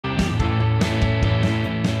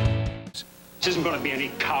This isn't going to be any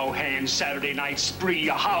cowhand Saturday night spree,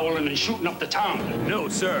 howling and shooting up the town. No,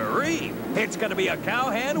 sirree. It's going to be a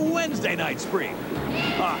cowhand Wednesday night spree.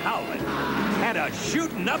 A howling and a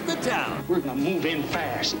shooting up the town. We're going to move in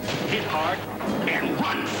fast, hit hard, and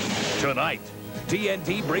run. Tonight,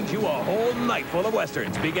 TNT brings you a whole night full of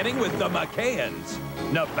westerns, beginning with the McCahons,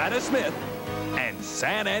 Nevada Smith, and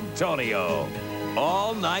San Antonio.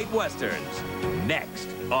 All-night westerns, next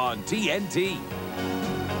on TNT.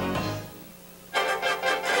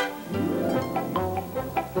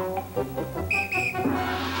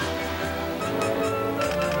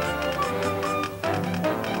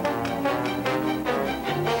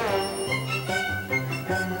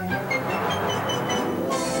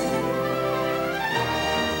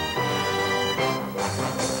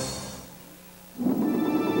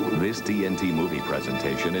 This TNT movie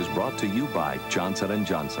presentation is brought to you by Johnson &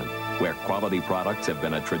 Johnson, where quality products have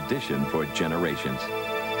been a tradition for generations.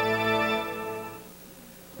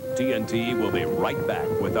 TNT will be right back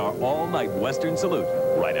with our all-night Western salute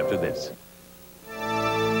right after this.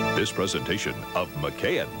 This presentation of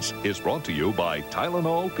McCahon's is brought to you by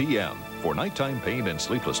Tylenol PM for nighttime pain and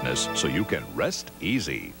sleeplessness so you can rest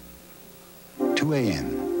easy. 2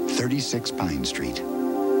 a.m., 36 Pine Street.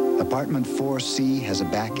 Apartment 4C has a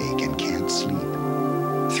backache and can't sleep.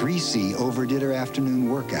 3C overdid her afternoon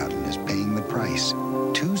workout and is paying the price.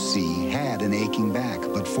 2C had an aching back,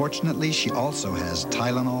 but fortunately she also has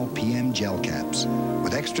Tylenol PM gel caps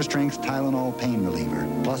with extra strength Tylenol pain reliever,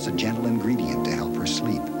 plus a gentle ingredient to help her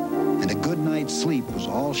sleep. And a good night's sleep was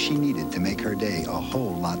all she needed to make her day a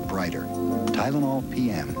whole lot brighter. Tylenol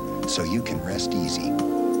PM, so you can rest easy.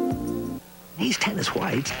 These tennis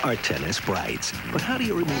whites are tennis brights. But how do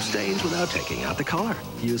you remove stains without taking out the color?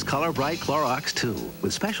 Use Color Bright Clorox 2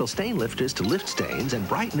 with special stain lifters to lift stains and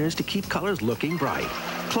brighteners to keep colors looking bright.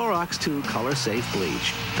 Clorox 2 Color Safe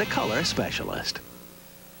Bleach, the color specialist.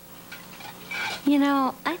 You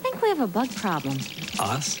know, I think we have a bug problem.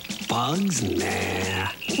 Us? Bugs?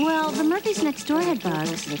 Nah. Well, the Murphys next door had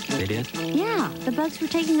bugs. They did? Yeah, the bugs were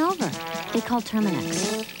taking over. They called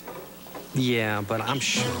Terminix. Yeah, but I'm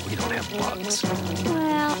sure we don't have bugs.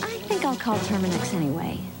 Well, I think I'll call Terminix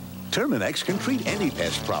anyway. Terminix can treat any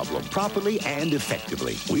pest problem properly and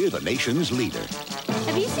effectively. We're the nation's leader.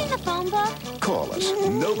 Have you seen the phone book? Call us.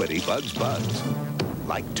 Nobody bugs bugs.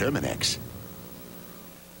 Like Terminix.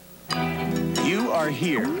 You are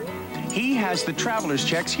here. He has the traveler's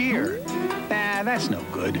checks here. That's no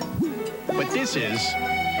good. But this is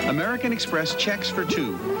American Express checks for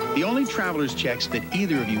two. The only traveler's checks that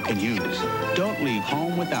either of you can use. Don't leave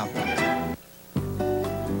home without them.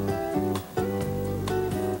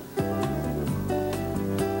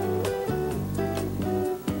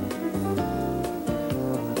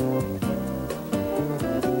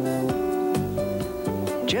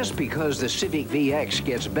 Just because the Civic VX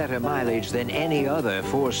gets better mileage than any other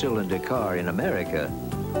four-cylinder car in America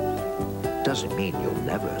doesn't mean you'll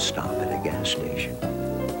never stop at a gas station.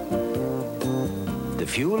 The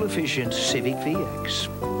fuel-efficient Civic VX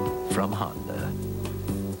from Honda.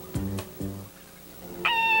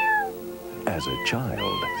 As a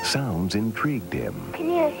child, sounds intrigued him. Can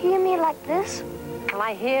you hear me like this? Can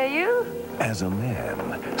I hear you? As a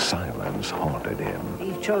man, silence haunted him.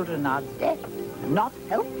 These children are deaf, not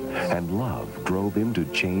helpless. And love drove him to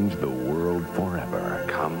change the world forever.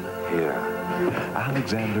 Come here.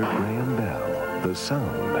 Alexander Graham Bell, The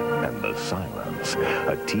Sound and the Silence.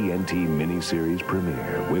 A TNT miniseries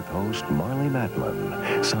premiere with host Marley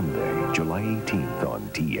Matlin. Sunday, July 18th on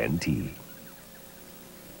TNT.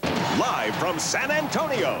 Live from San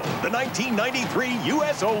Antonio, the 1993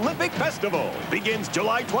 U.S. Olympic Festival begins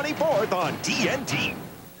July 24th on TNT.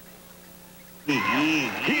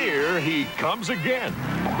 Here he comes again.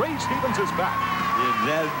 Ray Stevens is back.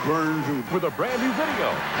 That burns you. With a brand new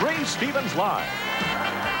video, Ray Stevens Live.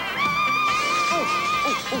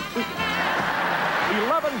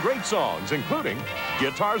 11 great songs, including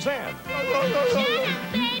Guitar Zan.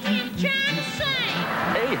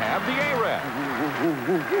 Ahab the Arab.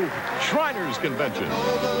 Shriners Convention.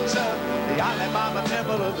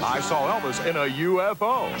 I saw Elvis in a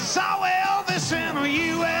UFO. Saw Elvis in a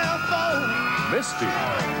UFO. Misty.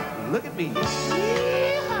 Look at me.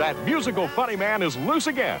 That musical funny man is loose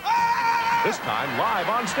again. This time live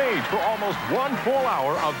on stage for almost 1 full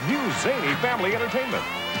hour of new zany family entertainment.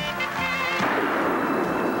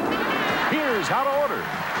 Here's how to order.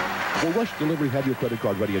 For rush delivery, have your credit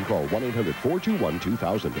card ready and call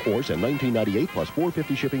 1-800-421-2000 or send $19.98 plus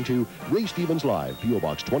 $4.50 shipping to Ray Stevens Live, P.O.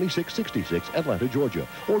 Box 2666, Atlanta, Georgia.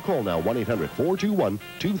 Or call now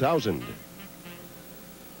 1-800-421-2000.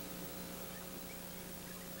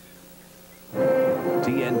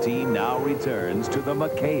 TNT now returns to the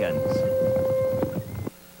McCahons.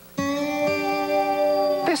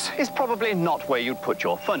 This is probably not where you'd put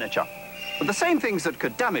your furniture. But the same things that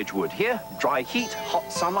could damage wood here, dry heat,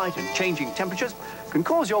 hot sunlight, and changing temperatures, can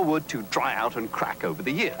cause your wood to dry out and crack over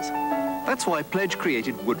the years. That's why Pledge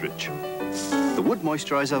created Woodrich, the wood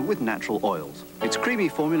moisturizer with natural oils. Its creamy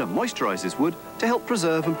formula moisturizes wood to help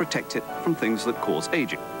preserve and protect it from things that cause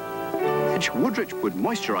aging. Pledge Woodrich Wood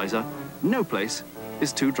Moisturizer, no place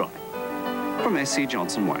is too dry. From S.C.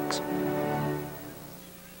 Johnson Wax.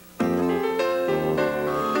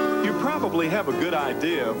 You probably have a good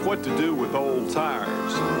idea of what to do with old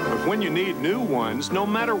tires. But when you need new ones, no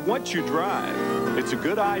matter what you drive, it's a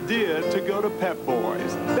good idea to go to Pep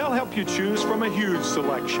Boys. They'll help you choose from a huge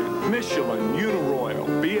selection: Michelin,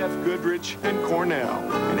 Uniroyal, B.F. Goodrich, and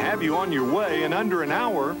Cornell, and have you on your way in under an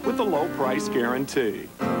hour with a low price guarantee.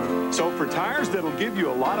 So for tires that'll give you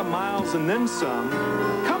a lot of miles and then some,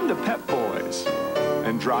 come to Pep Boys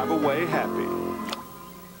and drive away happy.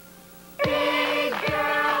 Big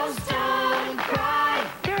girls don't cry.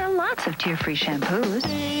 There are lots of tear-free shampoos.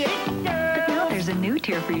 But now there's a new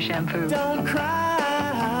tear-free shampoo. Don't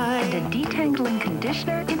cry. And a detangling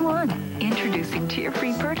conditioner in one. Introducing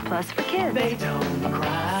tear-free Pert Plus for kids. They don't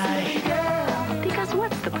cry. Because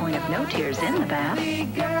what's the point of no tears in the bath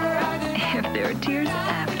if there are tears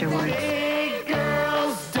afterwards? Big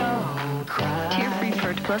girls don't cry. Tear-free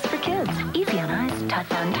Pert Plus for kids. Easy on eyes,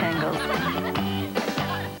 tough on tangles.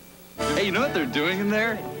 Hey, you know what they're doing in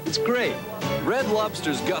there? It's great. Red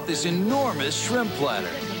Lobster's got this enormous shrimp platter.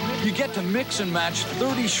 You get to mix and match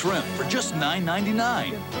 30 shrimp for just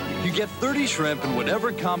 $9.99. You get 30 shrimp in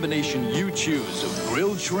whatever combination you choose of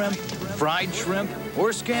grilled shrimp, fried shrimp, or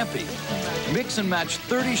scampi. Mix and match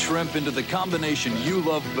 30 shrimp into the combination you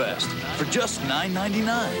love best for just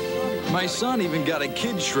 $9.99. My son even got a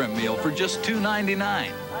kid's shrimp meal for just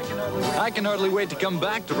 $2.99. I can hardly wait to come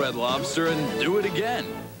back to Red Lobster and do it again.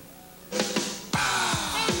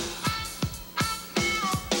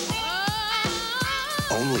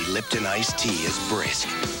 Only Lipton iced tea is brisk.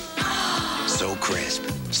 So crisp,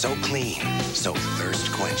 so clean, so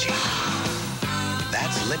thirst quenching.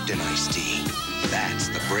 That's Lipton iced tea. That's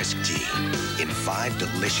the brisk tea in 5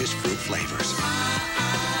 delicious fruit flavors.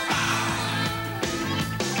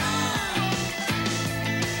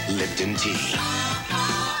 Lipton tea.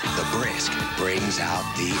 The brisk brings out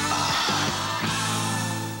the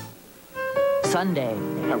Sunday.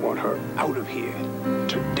 I want her out of here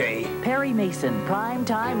today. Perry Mason,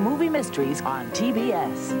 primetime movie mysteries on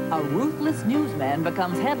TBS. A ruthless newsman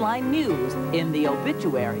becomes headline news in the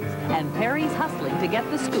obituaries, and Perry's hustling to get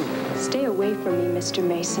the scoop. Stay away from me, Mr.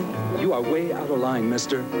 Mason. You are way out of line,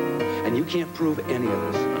 mister, and you can't prove any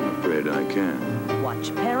of this. I'm afraid I can.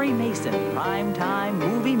 Watch Perry Mason, primetime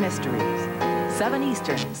movie mysteries. 7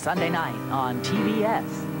 Eastern, Sunday night on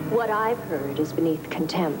TBS. What I've heard is beneath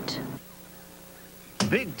contempt.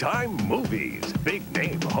 Big time movies, big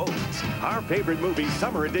name hosts. Our favorite movie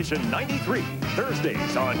summer edition 93,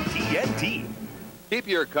 Thursdays on TNT. Keep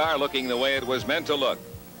your car looking the way it was meant to look,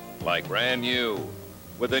 like brand new.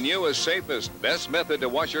 With the newest, safest, best method to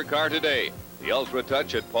wash your car today, the Ultra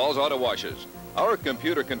Touch at Paul's Auto Washes. Our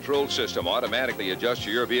computer-controlled system automatically adjusts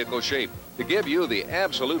to your vehicle shape to give you the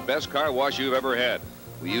absolute best car wash you've ever had.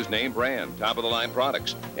 We use name brand, top-of-the-line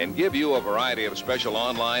products, and give you a variety of special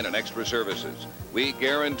online and extra services. We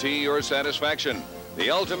guarantee your satisfaction.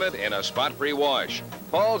 The ultimate in a spot-free wash.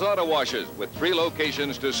 Paul's Auto Washes with 3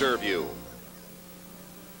 locations to serve you.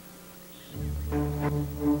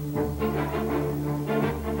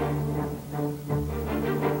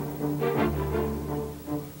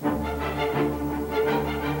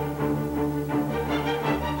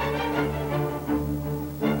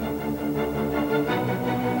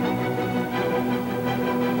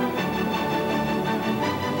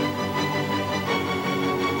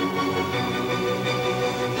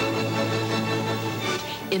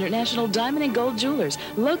 International Diamond and Gold Jewelers,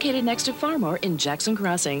 located next to Farmore in Jackson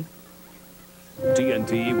Crossing.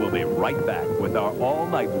 TNT will be right back with our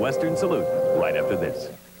all-night Western salute right after this.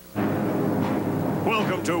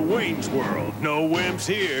 Welcome to Wayne's World. No wimps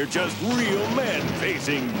here, just real men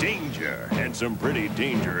facing danger and some pretty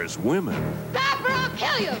dangerous women. Stop or I'll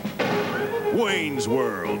kill you! Wayne's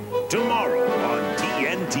World, tomorrow on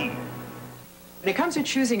TNT. When it comes to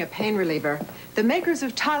choosing a pain reliever, the makers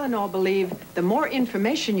of Tylenol believe the more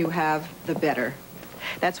information you have, the better.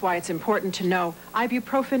 That's why it's important to know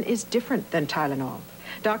ibuprofen is different than Tylenol.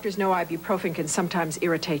 Doctors know ibuprofen can sometimes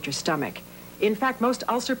irritate your stomach. In fact, most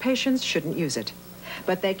ulcer patients shouldn't use it.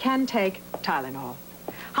 But they can take Tylenol.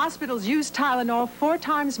 Hospitals use Tylenol 4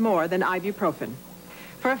 times more than ibuprofen.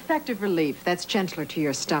 For effective relief that's gentler to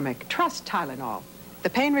your stomach, trust Tylenol, the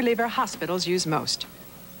pain reliever hospitals use most.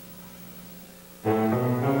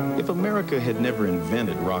 If America had never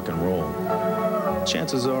invented rock and roll,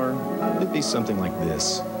 chances are it'd be something like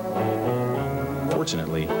this.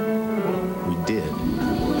 Fortunately, we did.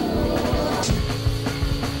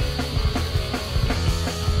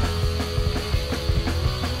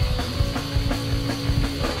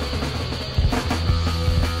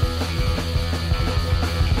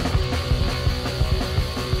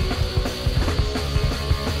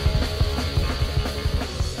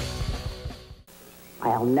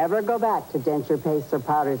 I'll never go back to denture pastes or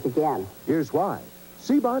powders again. Here's why.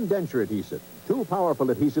 C-Bond Denture Adhesive. Two powerful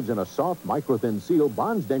adhesives in a soft, micro-thin seal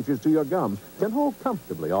bonds dentures to your gums, can hold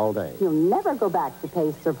comfortably all day. You'll never go back to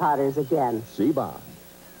pastes or powders again. C-Bond.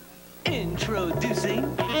 Introducing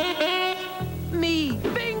me,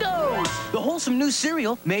 Fingos! The wholesome new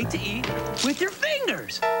cereal made to eat with your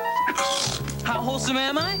fingers. How wholesome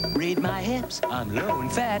am I? Read my hips. I'm low in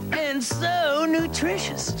fat and so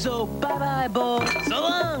nutritious. So bye-bye, bowl. So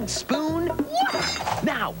long, spoon. What?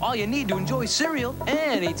 Now, all you need to enjoy cereal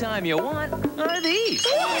anytime you want are these.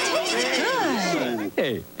 What?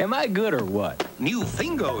 Hey, am I good or what? New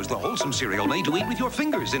Fingos, the wholesome cereal made to eat with your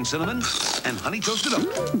fingers in cinnamon and honey toasted up.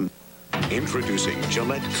 Introducing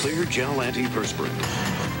Gillette Clear Gel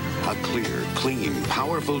Antiperspirant. A clear, clean,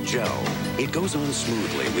 powerful gel. It goes on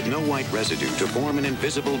smoothly with no white residue to form an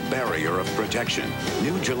invisible barrier of protection.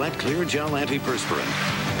 New Gillette Clear Gel Antiperspirant.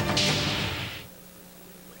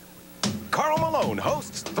 Karl Malone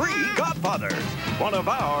hosts Three Godfathers, one of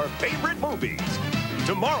our favorite movies.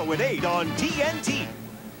 Tomorrow at 8 on TNT.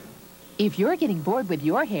 If you're getting bored with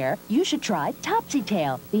your hair, you should try Topsy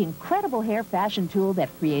Tail, the incredible hair fashion tool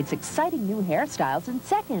that creates exciting new hairstyles in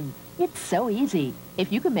seconds. It's so easy.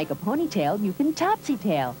 If you can make a ponytail, you can Topsy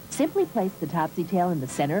Tail. Simply place the Topsy Tail in the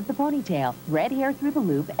center of the ponytail, thread hair through the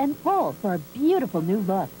loop, and pull for a beautiful new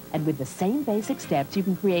look. And with the same basic steps, you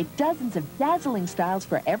can create dozens of dazzling styles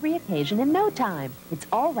for every occasion in no time. It's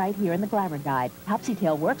all right here in the Glamour Guide. Topsy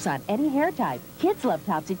Tail works on any hair type. Kids love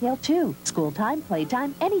Topsy Tail too. School time,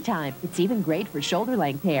 playtime, anytime. It's even great for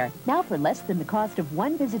shoulder-length hair. Now, for less than the cost of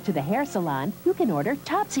one visit to the hair salon, you can order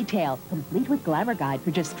Topsy Tail, complete with Glamour Guide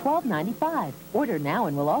for just $12.95. Order now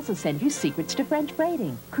and we'll also send you secrets to French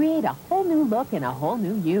braiding. Create a whole new look and a whole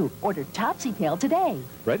new you. Order Topsy Tail today.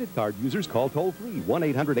 Credit card users call toll-free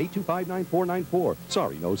 1-800-825-9494.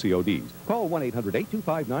 Sorry, no CODs. Call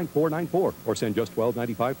 1-800-825-9494 or send just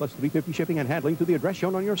 $12.95 plus $3.50 shipping and handling to the address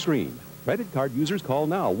shown on your screen. Credit card users call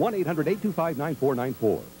now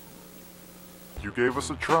 1-800-825-9494. You gave us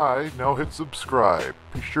a try, now hit subscribe.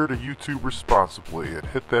 Be sure to YouTube responsibly and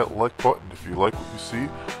hit that like button if you like what you see,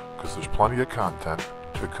 because there's plenty of content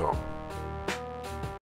to come.